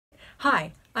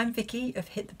Hi, I'm Vicky of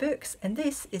Hit the Books, and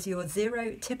this is your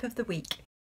Xero tip of the week.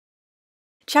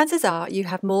 Chances are you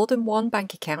have more than one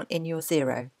bank account in your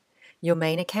Xero, your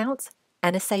main account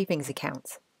and a savings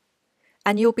account,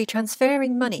 and you'll be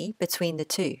transferring money between the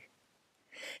two.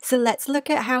 So let's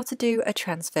look at how to do a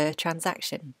transfer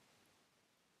transaction.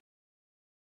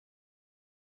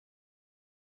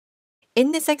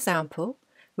 In this example,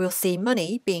 we'll see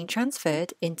money being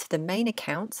transferred into the main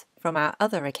account from our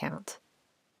other account.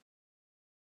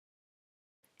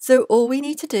 So all we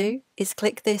need to do is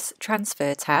click this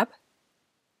Transfer tab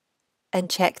and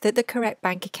check that the correct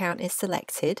bank account is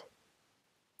selected,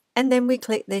 and then we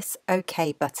click this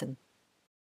OK button.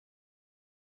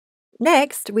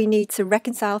 Next, we need to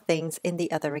reconcile things in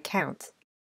the other account.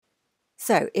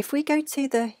 So if we go to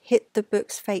the Hit the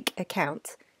Books Fake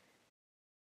account,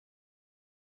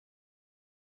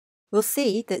 we'll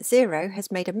see that Xero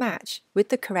has made a match with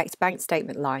the correct bank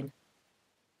statement line.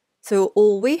 So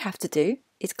all we have to do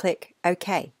is click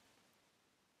OK.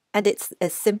 And it's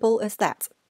as simple as that.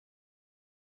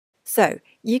 So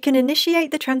you can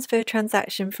initiate the transfer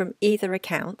transaction from either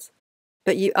account,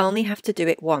 but you only have to do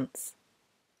it once.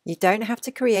 You don't have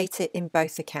to create it in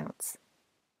both accounts.